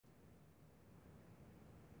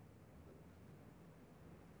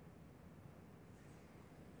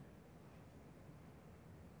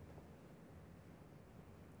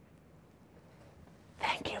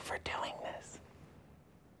for doing this.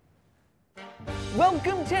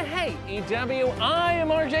 Welcome to Hey EW. I am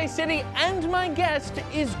RJ City, and my guest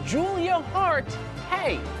is Julia Hart.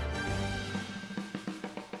 Hey.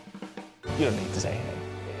 You don't need to say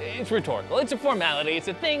hey. It's rhetorical. It's a formality. It's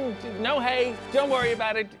a thing. No hey. Don't worry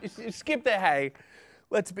about it. Skip the hey.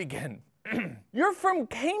 Let's begin. You're from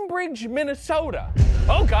Cambridge, Minnesota.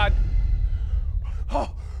 Oh, God.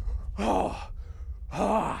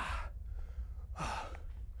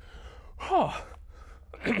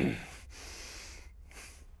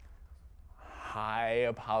 I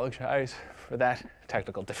apologize for that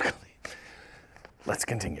technical difficulty. Let's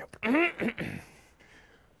continue.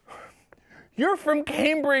 You're from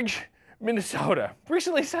Cambridge, Minnesota,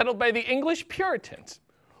 recently settled by the English Puritans,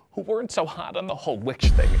 who weren't so hot on the whole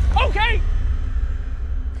witch thing. Okay!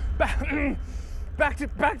 Back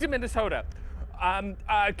to Minnesota.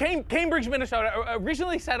 Cambridge, Minnesota,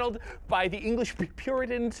 recently settled by the English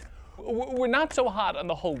Puritans, who were not so hot on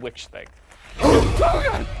the whole witch thing. Oh,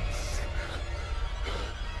 God!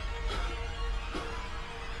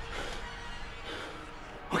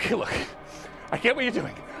 Okay, look, I get what you're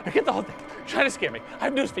doing. I get the whole thing. You're trying to scare me. I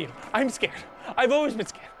have news for you. I'm scared. I've always been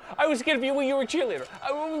scared. I was scared of you when you were a cheerleader.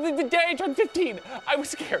 The day I turned 15, I was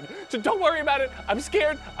scared. So don't worry about it. I'm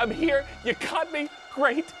scared. I'm here. You caught me.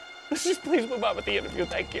 Great. Let's just please move on with the interview.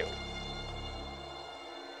 Thank you.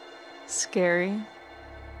 Scary?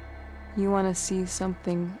 You want to see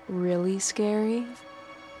something really scary?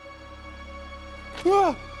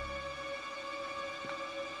 Ah!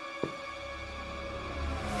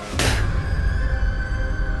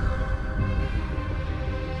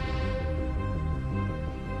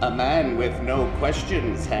 A man with no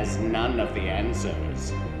questions has none of the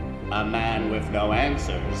answers. A man with no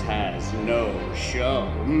answers has no show.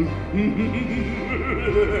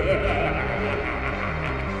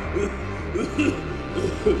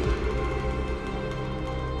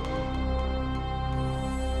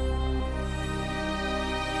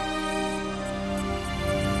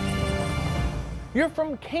 You're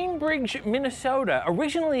from Cambridge, Minnesota,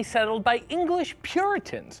 originally settled by English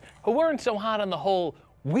Puritans, who weren't so hot on the whole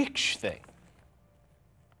witch thing.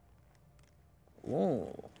 Ooh.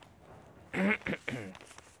 How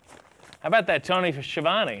about that Tony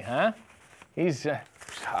Schiavone, huh? He's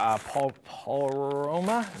Paul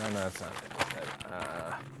Roma? No, that's not it.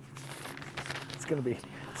 It's gonna be.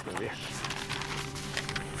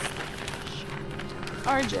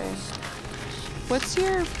 RJ, what's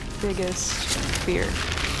your biggest fear?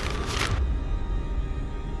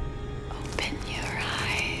 Open your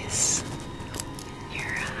eyes. Open your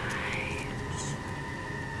eyes.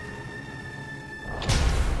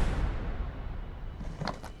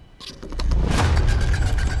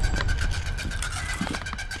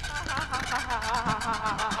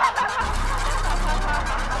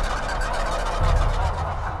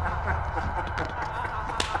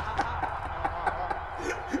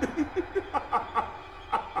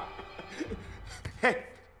 Hey,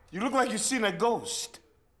 you look like you've seen a ghost.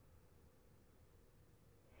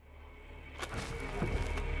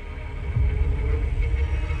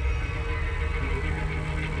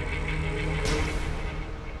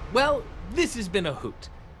 Well, this has been a hoot.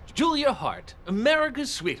 Julia Hart,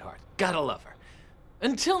 America's sweetheart. Gotta love her.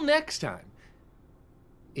 Until next time.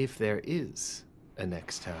 If there is a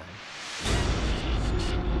next time.